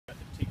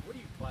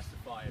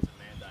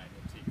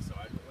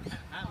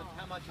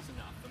much is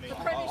enough? I mean,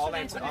 I'll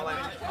answer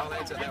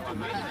that one,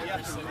 mate.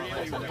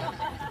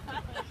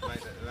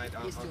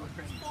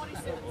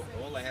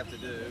 All they have to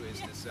do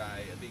is to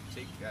say a big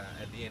tick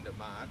at the end of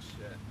March.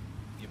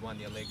 You've won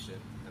the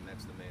election, and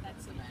that's the mandate.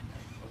 That's the mandate.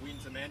 A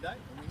win's a mandate?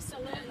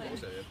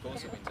 Absolutely. Of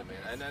course, a win's a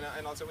mandate.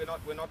 And also,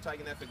 we're not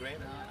taking that for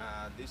granted.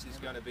 This is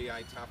going to be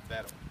a tough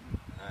battle.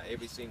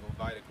 Every single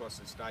vote across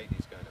the state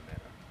is going to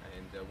matter,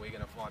 and we're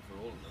going to fight for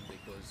all of them,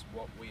 because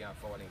what we are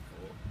fighting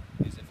for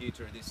is the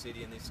future of this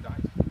city and this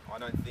state. I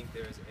don't think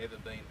there has ever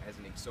been as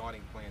an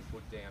exciting plan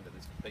put down to the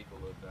people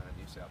of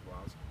New South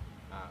Wales.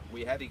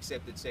 We have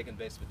accepted second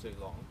best for too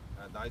long.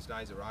 Those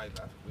days are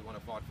over. We want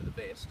to fight for the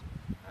best,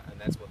 and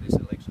that's what this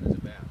election is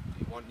about. Do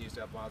you want New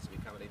South Wales to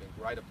become an even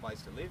greater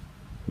place to live,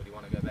 or do you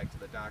want to go back to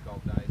the dark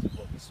old days of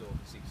what we saw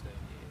for 16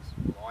 years?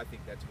 Well, I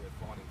think that's what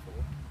we're fighting for,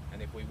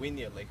 and if we win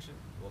the election,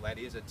 well, that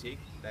is a tick,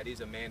 that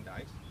is a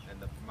mandate,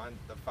 and the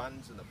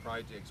funds and the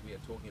projects we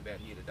are talking about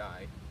here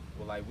today,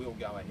 well, they will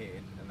go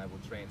ahead and they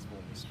will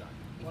transform this state.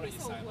 Why don't you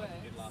say it like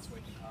you did last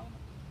week in Parliament?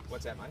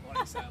 What's that, mate? Why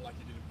don't you say it like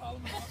you did in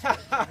Parliament last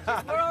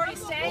week? We're already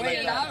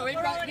standing. We've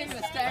got given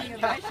a standing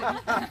ovation.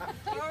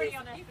 We're already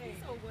on our If feet.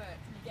 this all works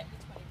and you get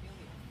your 20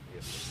 billion,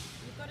 Yes.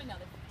 you've got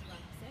another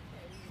 51%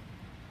 there. Will you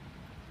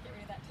get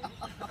rid of that too?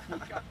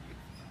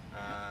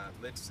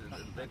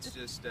 Let's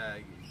just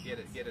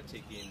get a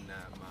tick in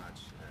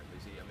March,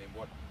 Lizzie. I mean,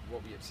 what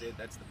we have said,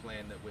 that's the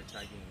plan that we're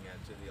taking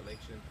to the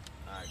election.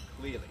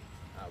 Clearly,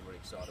 we're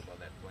excited by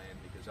that plan,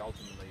 because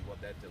ultimately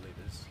what that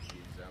delivers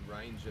is a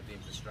range of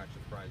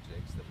infrastructure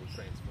projects that will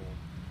transform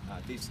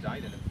this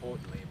state and,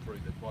 importantly,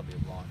 improve the quality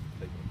of life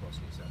for people across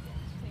New South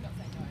Wales. So you're not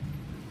saying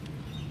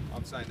no?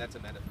 I'm saying that's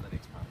a matter for the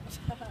next Parliament.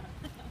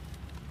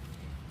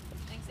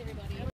 Thanks everybody.